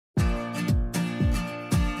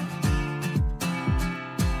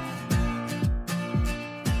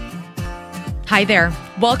Hi there.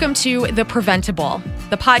 Welcome to The PrevenTable,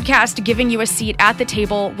 the podcast giving you a seat at the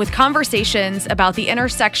table with conversations about the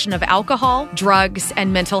intersection of alcohol, drugs,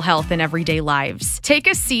 and mental health in everyday lives. Take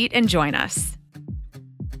a seat and join us.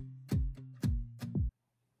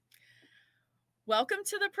 Welcome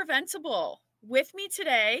to The PrevenTable. With me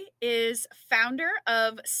today is founder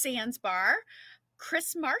of Sands Bar,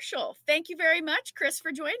 Chris Marshall. Thank you very much, Chris,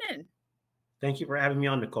 for joining. Thank you for having me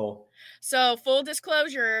on, Nicole. So full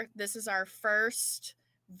disclosure, this is our first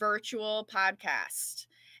virtual podcast.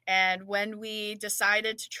 And when we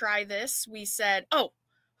decided to try this, we said, oh,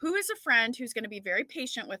 who is a friend who's going to be very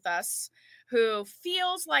patient with us, who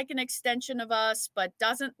feels like an extension of us, but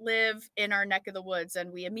doesn't live in our neck of the woods?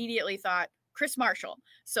 And we immediately thought, Chris Marshall.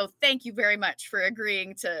 So thank you very much for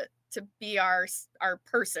agreeing to be our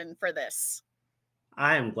person for this.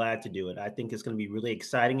 I am glad to do it. I think it's going to be really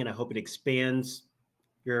exciting, and I hope it expands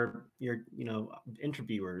your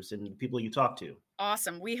interviewers and the people you talk to.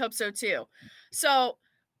 Awesome. We hope so too. So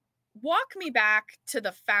walk me back to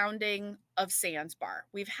the founding of Sands Bar.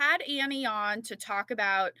 We've had Annie on to talk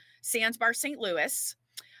about Sands Bar St. Louis.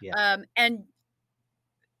 Yeah. And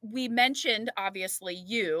we mentioned obviously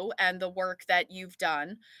you and the work that you've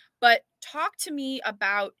done, but talk to me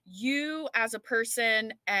about you as a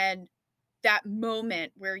person and that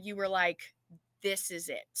moment where you were like, this is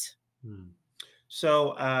it.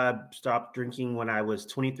 So I stopped drinking when I was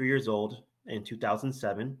 23 years old in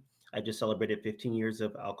 2007. I just celebrated 15 years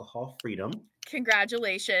of alcohol freedom.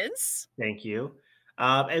 Congratulations. Thank you.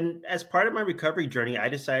 And as part of my recovery journey, I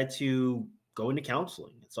decided to go into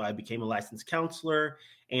counseling. So I became a licensed counselor.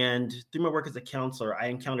 And through my work as a counselor, I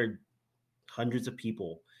encountered hundreds of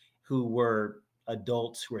people who were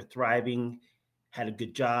adults who were thriving, had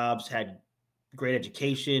good jobs, had great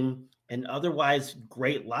education, and otherwise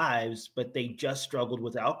great lives, but they just struggled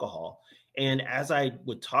with alcohol. And as I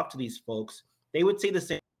would talk to these folks, they would say the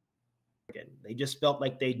same again. They just felt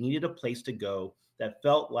like they needed a place to go that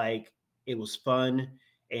felt like it was fun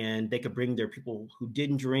and they could bring their people who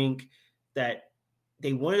didn't drink, that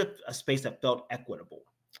they wanted a space that felt equitable.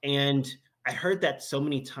 And I heard that so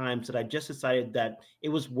many times that I just decided that it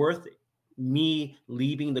was worth me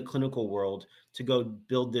leaving the clinical world to go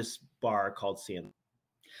build this bar called Sands.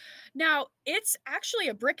 Now, it's actually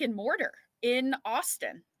a brick and mortar in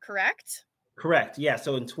Austin, correct? Correct. Yeah.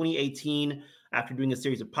 So in 2018, after doing a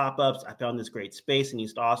series of pop-ups, I found this great space in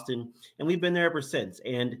East Austin, and we've been there ever since.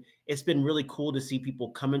 And it's been really cool to see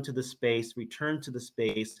people come into the space, return to the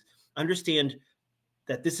space, understand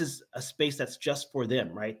that this is a space that's just for them,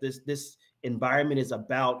 right? This environment is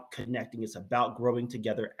about connecting. It's about growing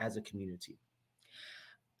together as a community.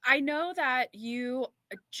 I know that you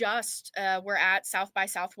just were at South by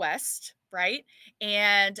Southwest, right?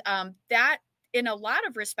 And that, in a lot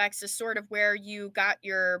of respects, is sort of where you got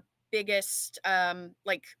your biggest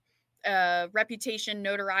reputation,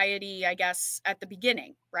 notoriety, I guess, at the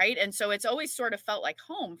beginning, right? And so it's always sort of felt like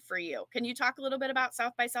home for you. Can you talk a little bit about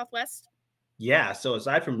South by Southwest? Yeah. So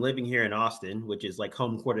aside from living here in Austin, which is like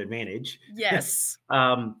home court advantage. Yes.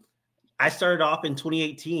 I started off in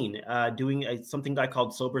 2018 doing something I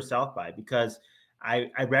called Sober South by, because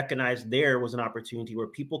I recognized there was an opportunity where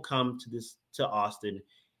people come to Austin,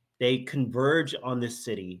 they converge on this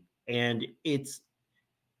city, and it's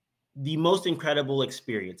the most incredible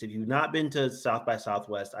experience. If you've not been to South by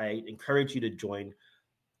Southwest, I encourage you to join,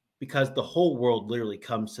 because the whole world literally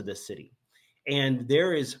comes to this city. And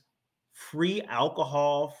there is free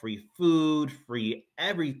alcohol, free food, free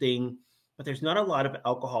everything, but there's not a lot of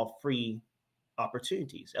alcohol-free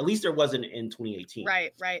opportunities. At least there wasn't in 2018.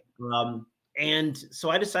 Right. And so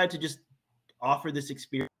I decided to just offer this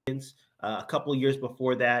experience. A couple of years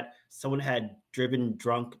before that, someone had driven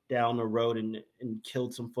drunk down the road and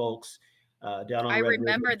killed some folks down on. I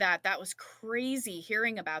remember that. That was crazy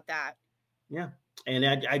hearing about that. Yeah. And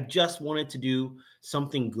I just wanted to do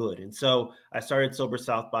something good. And so I started Sober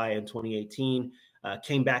South by in 2018,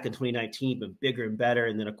 came back in 2019, but bigger and better.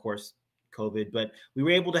 And then, of course, COVID. But we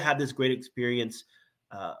were able to have this great experience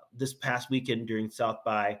this past weekend during South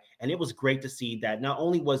by. And it was great to see that not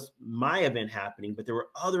only was my event happening, but there were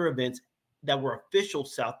other events that were official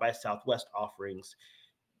South by Southwest offerings.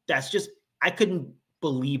 That's just, I couldn't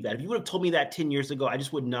believe that. If you would have told me that 10 years ago, I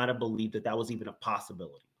just would not have believed that that was even a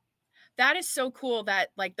possibility. That is so cool that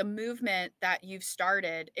like the movement that you've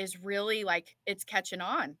started is really like it's catching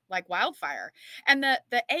on like wildfire. And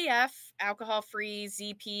the AF, alcohol free,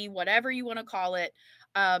 ZP, whatever you want to call it,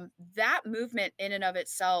 that movement in and of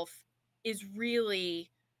itself is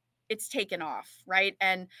really, it's taken off, right?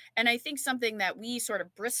 And I think something that we sort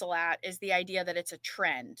of bristle at is the idea that it's a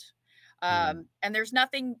trend. And there's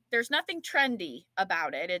nothing trendy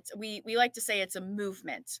about it. It's we like to say it's a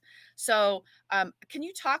movement. So can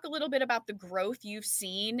you talk a little bit about the growth you've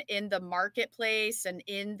seen in the marketplace and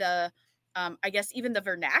in the I guess even the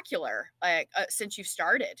vernacular since you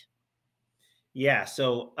started? Yeah,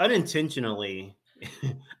 so unintentionally,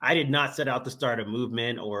 I did not set out to start a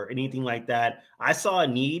movement or anything like that. I saw a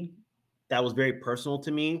need that was very personal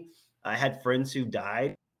to me. I had friends who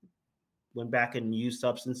died, went back and used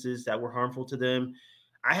substances that were harmful to them.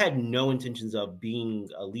 I had no intentions of being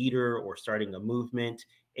a leader or starting a movement.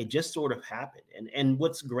 It just sort of happened. And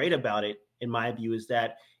what's great about it, in my view, is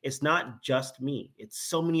that it's not just me. It's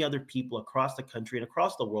so many other people across the country and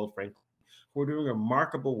across the world, frankly, who are doing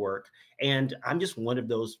remarkable work. And I'm just one of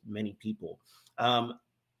those many people.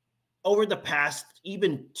 Over the past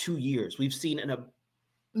even 2 years, we've seen an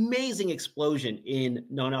amazing explosion in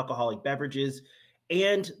non-alcoholic beverages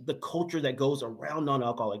and the culture that goes around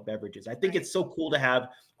non-alcoholic beverages. I think it's so cool to have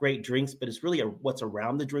great drinks, but it's really what's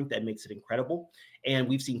around the drink that makes it incredible. And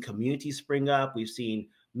we've seen communities spring up. We've seen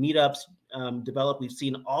meetups develop. We've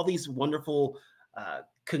seen all these wonderful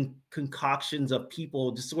concoctions of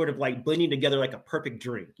people just sort of like blending together like a perfect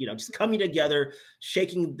drink, just coming together,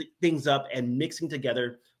 shaking things up and mixing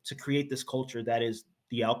together to create this culture that is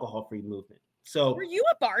the alcohol-free movement. So were you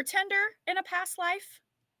a bartender in a past life?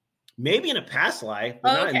 Maybe in a past life,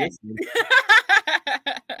 but not in this one.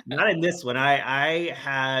 Not in this one. I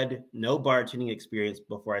had no bartending experience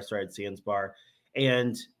before I started Sands Bar.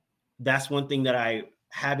 And that's one thing that I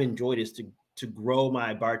have enjoyed is to grow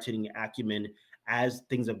my bartending acumen as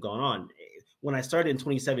things have gone on. When I started in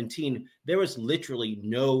 2017, there was literally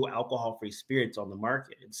no alcohol-free spirits on the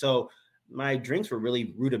market. And so my drinks were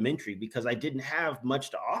really rudimentary because I didn't have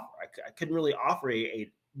much to offer. I couldn't really offer a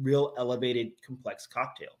real elevated, complex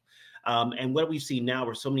cocktail. And what we've seen now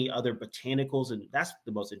are so many other botanicals, and that's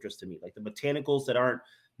the most interest to me, like the botanicals that aren't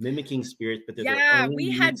mimicking spirits, but they're their own. We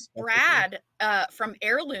had Brad from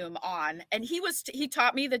Heirloom on, and he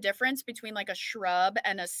taught me the difference between like a shrub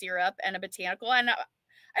and a syrup and a botanical, and I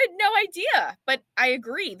had no idea, but I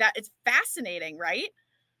agree that it's fascinating, right?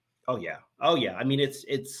 Oh yeah. I mean,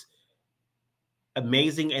 it's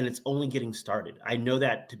amazing, and it's only getting started. I know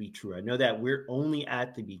that to be true. I know that we're only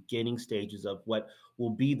at the beginning stages of what will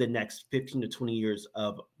be the next 15 to 20 years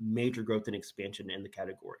of major growth and expansion in the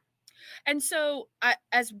category. And so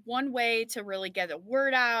as one way to really get the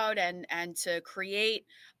word out and to create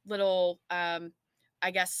little, I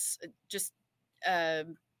guess, just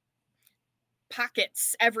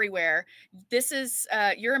pockets everywhere, this is,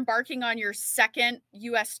 you're embarking on your second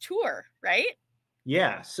US tour, right?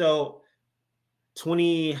 Yeah. So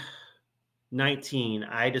 2019,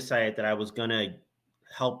 I decided that I was going to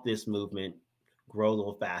help this movement grow a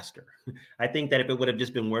little faster. I think that if it would have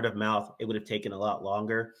just been word of mouth, it would have taken a lot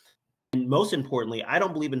longer. And most importantly, I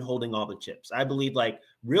don't believe in holding all the chips. I believe like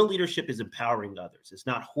real leadership is empowering others. It's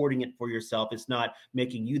not hoarding it for yourself. It's not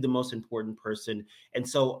making you the most important person. And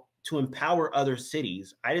so to empower other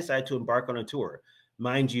cities, I decided to embark on a tour.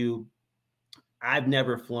 Mind you, I've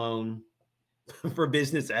never flown for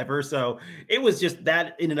business ever. So it was just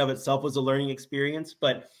that in and of itself was a learning experience.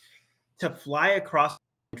 But to fly across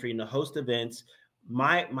the country and to host events,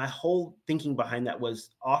 my whole thinking behind that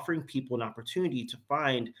was offering people an opportunity to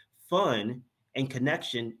find fun and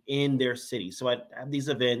connection in their city. So I have these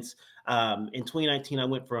events. In 2019, I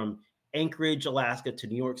went from Anchorage, Alaska to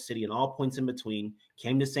New York City and all points in between,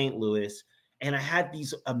 came to St. Louis, and I had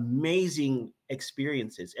these amazing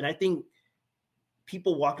experiences. And I think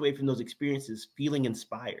people walked away from those experiences feeling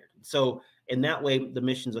inspired. So in that way, the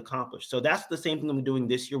mission's accomplished. So that's the same thing I'm doing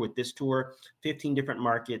this year with this tour, 15 different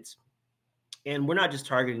markets. And we're not just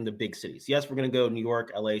targeting the big cities. Yes, we're going to go New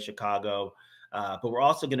York, LA, Chicago, but we're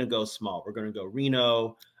also going to go small. We're going to go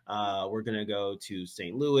Reno. We're going to go to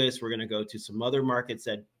St. Louis. We're going to go to some other markets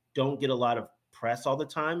that don't get a lot of press all the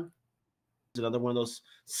time. It's another one of those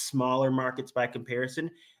smaller markets by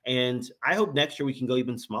comparison. And I hope next year we can go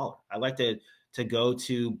even smaller. I like to go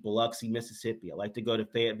to Biloxi, Mississippi. I like to go to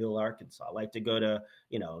Fayetteville, Arkansas. I like to go to,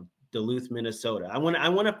 Duluth, Minnesota. I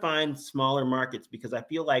want to find smaller markets because I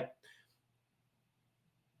feel like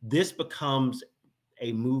this becomes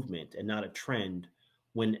a movement and not a trend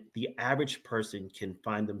when the average person can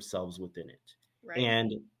find themselves within it. Right.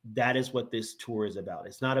 And that is what this tour is about.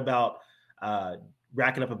 It's not about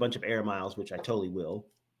racking up a bunch of air miles, which I totally will.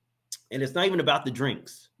 And it's not even about the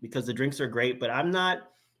drinks because the drinks are great, but I'm not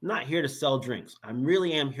here to sell drinks. I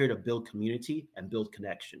really am here to build community and build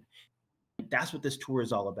connection. That's what this tour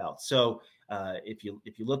is all about. So if you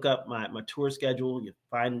look up my tour schedule, you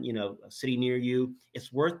find a city near you,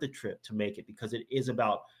 it's worth the trip to make it because it is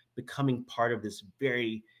about becoming part of this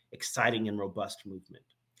very exciting and robust movement.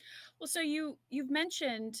 Well, so you've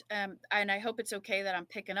mentioned, and I hope it's okay that I'm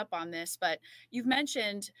picking up on this, but you've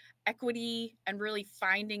mentioned equity and really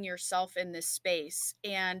finding yourself in this space.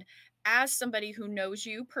 And as somebody who knows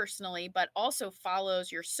you personally, but also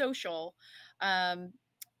follows your social,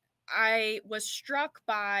 I was struck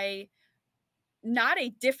by not a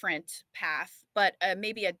different path, but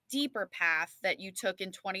maybe a deeper path that you took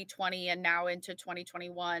in 2020 and now into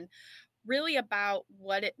 2021, really about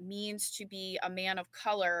what it means to be a man of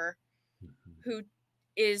color who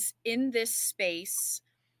is in this space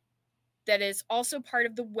that is also part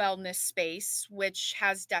of the wellness space, which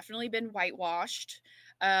has definitely been whitewashed,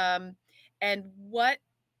 and what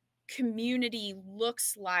community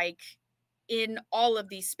looks like in all of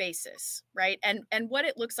these spaces, right? And what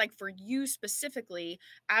it looks like for you specifically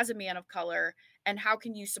as a man of color, and how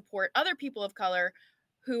can you support other people of color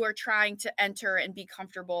who are trying to enter and be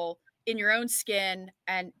comfortable in your own skin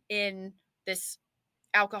and in this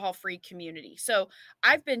alcohol-free community. So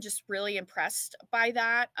I've been just really impressed by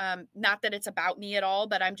that. Not that it's about me at all,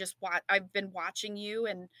 but I've been watching you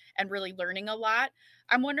and really learning a lot.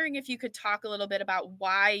 I'm wondering if you could talk a little bit about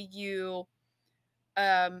why you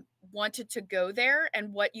wanted to go there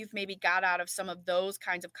and what you've maybe got out of some of those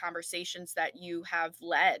kinds of conversations that you have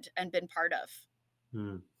led and been part of.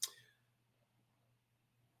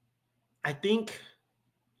 I think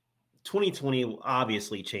 2020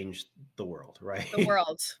 obviously changed the world, right? The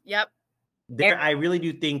world. Yep. I really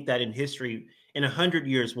do think that in history, in 100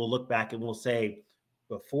 years, we'll look back and we'll say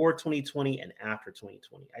before 2020 and after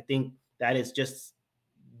 2020. I think that is just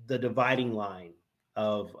the dividing line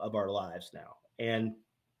of our lives now. And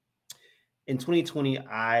in 2020,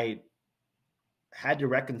 I had to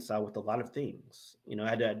reconcile with a lot of things. I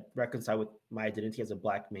had to reconcile with my identity as a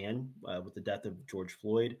Black man with the death of George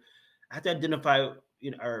Floyd. I had to identify,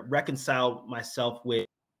 or reconcile myself with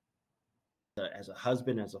as a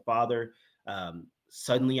husband, as a father.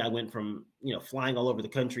 Suddenly I went from, flying all over the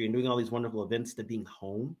country and doing all these wonderful events to being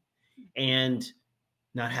home and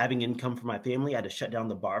not having income for my family. I had to shut down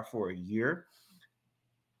the bar for a year.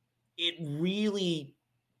 It really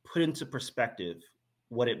put into perspective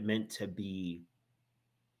what it meant to be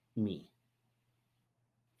me.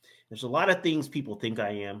 There's a lot of things people think I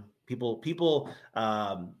am. People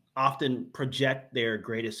often project their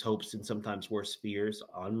greatest hopes and sometimes worst fears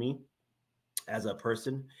on me as a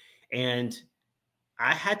person. And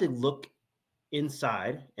I had to look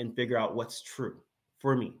inside and figure out what's true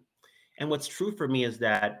for me. And what's true for me is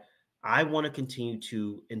that I want to continue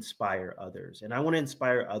to inspire others. And I want to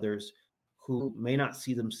inspire others who may not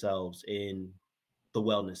see themselves in the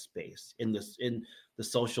wellness space, in the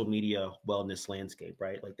social media wellness landscape,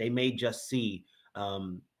 right? Like they may just see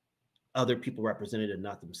other people represented and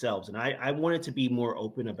not themselves. And I wanted to be more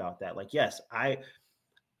open about that. Like, yes, I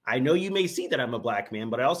know you may see that I'm a Black man,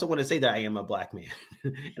 but I also want to say that I am a Black man.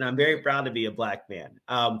 And I'm very proud to be a Black man.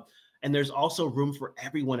 And there's also room for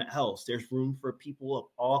everyone else. There's room for people of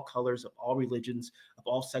all colors, of all religions, of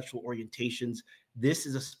all sexual orientations. This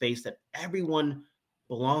is a space that everyone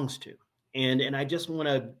belongs to. And I just want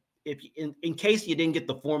to, in case you didn't get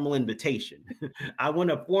the formal invitation, I want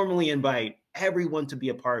to formally invite everyone to be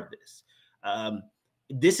a part of this.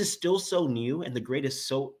 This is still so new, and this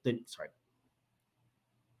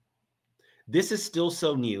is still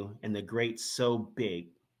so new, and the great so big.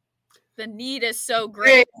 The need is so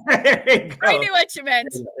great. I knew what you meant.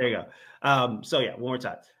 There you go. So yeah, one more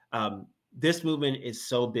time. This movement is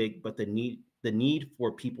so big, but the need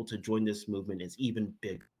for people to join this movement is even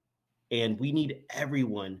bigger. And we need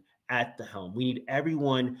everyone at the helm. We need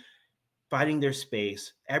everyone finding their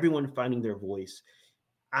space, everyone finding their voice.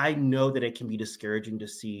 I know that it can be discouraging to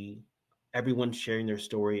see everyone sharing their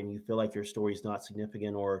story and you feel like your story is not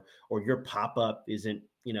significant or your pop-up isn't,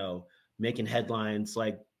 making headlines.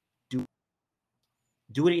 Like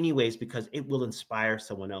do it anyways, because it will inspire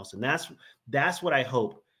someone else. And that's what I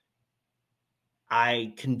hope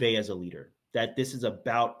I convey as a leader, that this is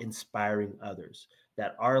about inspiring others,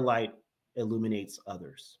 that our light illuminates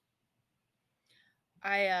others.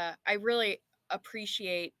 I really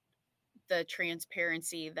appreciate the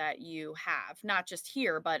transparency that you have, not just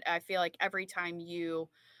here, but I feel like every time you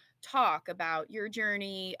talk about your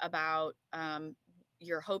journey, about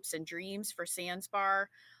your hopes and dreams for Sands Bar,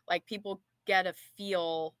 like people get a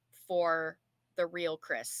feel for the real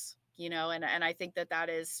Chris, and I think that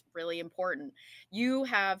is really important. You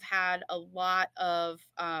have had a lot of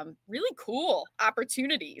really cool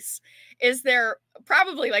opportunities. Is there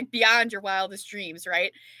probably like beyond your wildest dreams,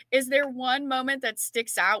 right? Is there one moment that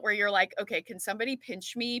sticks out where you're like, okay, can somebody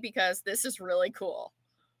pinch me because this is really cool?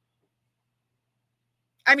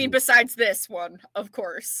 I mean, besides this one, of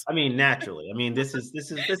course. I mean, naturally. I mean, this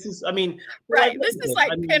is. I mean, right. This is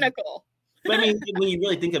like pinnacle. But I mean, when you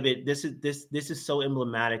really think of it, this is so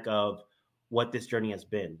emblematic of what this journey has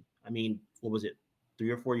been. I mean, what was it, 3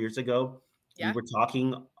 or 4 years ago? Yeah. We were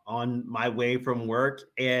talking on my way from work,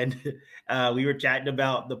 and we were chatting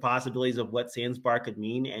about the possibilities of what Sandsbar could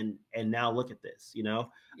mean, and now look at this. You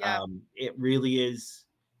know, it really is.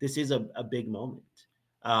 This is a big moment.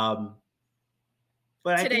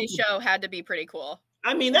 But today's show had to be pretty cool.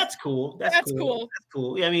 I mean, that's cool. That's cool. That's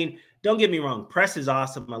cool. Yeah, I mean, don't get me wrong. Press is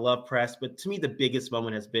awesome. I love press. But to me, the biggest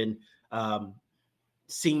moment has been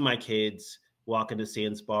seeing my kids walk into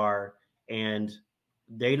Sandsbar, and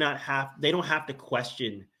they don't have to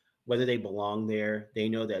question whether they belong there. They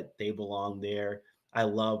know that they belong there. I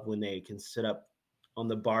love when they can sit up on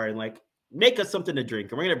the bar and like make us something to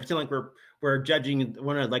drink. And we're gonna pretend like we're judging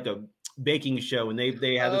one of like a baking show, and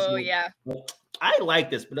they have this. Oh yeah. I like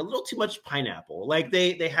this, but a little too much pineapple. Like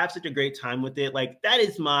they have such a great time with it. Like that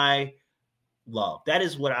is my love. That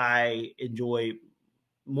is what I enjoy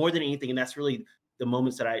more than anything. And that's really the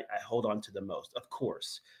moments that I hold on to the most. Of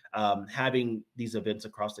course, having these events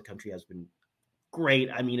across the country has been great.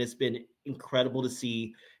 I mean, it's been incredible to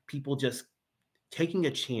see people just taking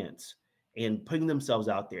a chance and putting themselves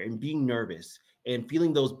out there and being nervous and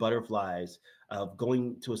feeling those butterflies of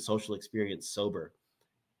going to a social experience sober.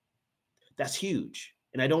 That's huge.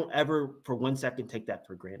 And I don't ever for 1 second take that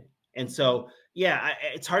for granted. And so, yeah,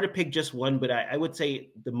 it's hard to pick just one, but I would say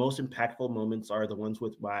the most impactful moments are the ones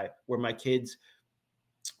with where my kids,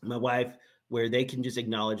 my wife, where they can just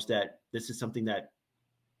acknowledge that this is something that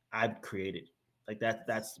I've created. Like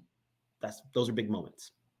those are big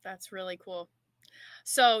moments. That's really cool.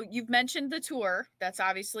 So you've mentioned the tour. That's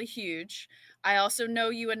obviously huge. I also know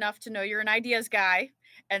you enough to know you're an ideas guy.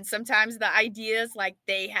 And sometimes the ideas, like,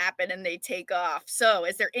 they happen and they take off. So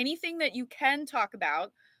is there anything that you can talk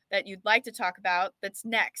about that you'd like to talk about that's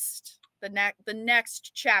next, the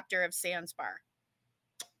next chapter of Sandsbar?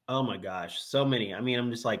 Oh my gosh, so many. I mean,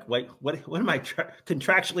 I'm just like, what am I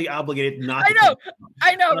contractually obligated not to?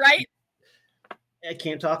 I know, right? I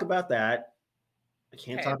can't talk about that. I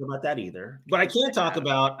can't talk about that either. But I can talk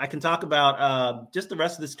about just the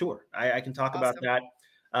rest of this tour. I can talk about that.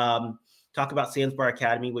 Talk about Sandsbar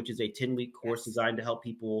Academy, which is a 10-week course designed to help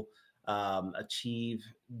people achieve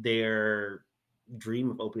their dream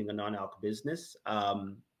of opening a non-alc business.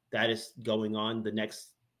 That is going on. The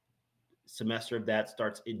next semester of that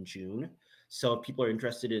starts in June. So if people are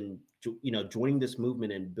interested in, joining this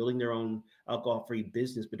movement and building their own alcohol-free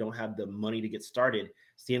business, but don't have the money to get started,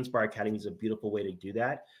 Sandsbar Academy is a beautiful way to do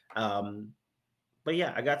that. But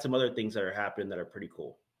yeah, I got some other things that are happening that are pretty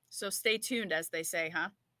cool. So stay tuned, as they say, huh?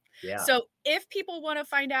 Yeah. So if people want to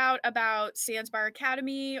find out about Sandsbar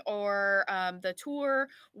Academy or the tour,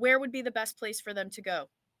 where would be the best place for them to go?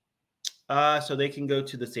 So they can go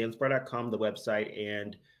to the sandsbar.com, the website,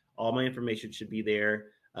 and all my information should be there.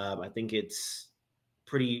 I think it's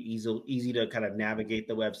pretty easy to kind of navigate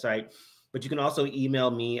the website. But you can also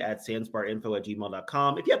email me at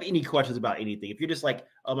sandsbarinfo@gmail.com. If you have any questions about anything, if you're just like,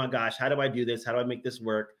 oh my gosh, how do I do this? How do I make this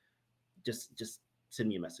work? Just send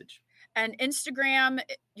me a message. And Instagram,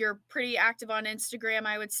 you're pretty active on Instagram,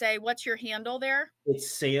 I would say. What's your handle there?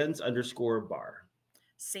 It's Sands_bar.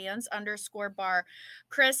 Sands_bar.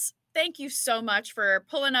 Chris, thank you so much for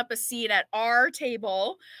pulling up a seat at our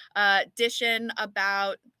table, dishing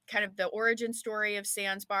about kind of the origin story of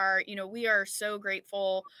Sandsbar. We are so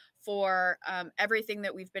grateful for everything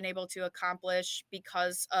that we've been able to accomplish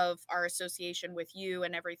because of our association with you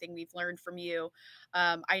and everything we've learned from you.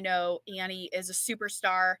 I know Annie is a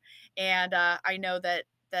superstar, and I know that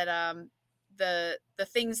the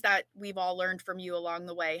things that we've all learned from you along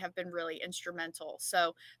the way have been really instrumental.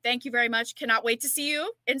 So thank you very much. Cannot wait to see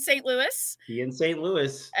you in St. Louis. See you in St.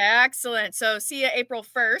 Louis. Excellent. So see you April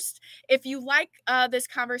 1st. If you like this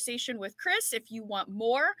conversation with Chris, if you want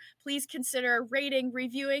more, please consider rating,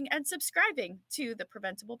 reviewing, and subscribing to the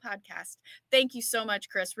PrevenTable podcast. Thank you so much,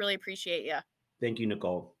 Chris. Really appreciate you. Thank you,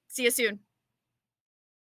 Nicole. See you soon.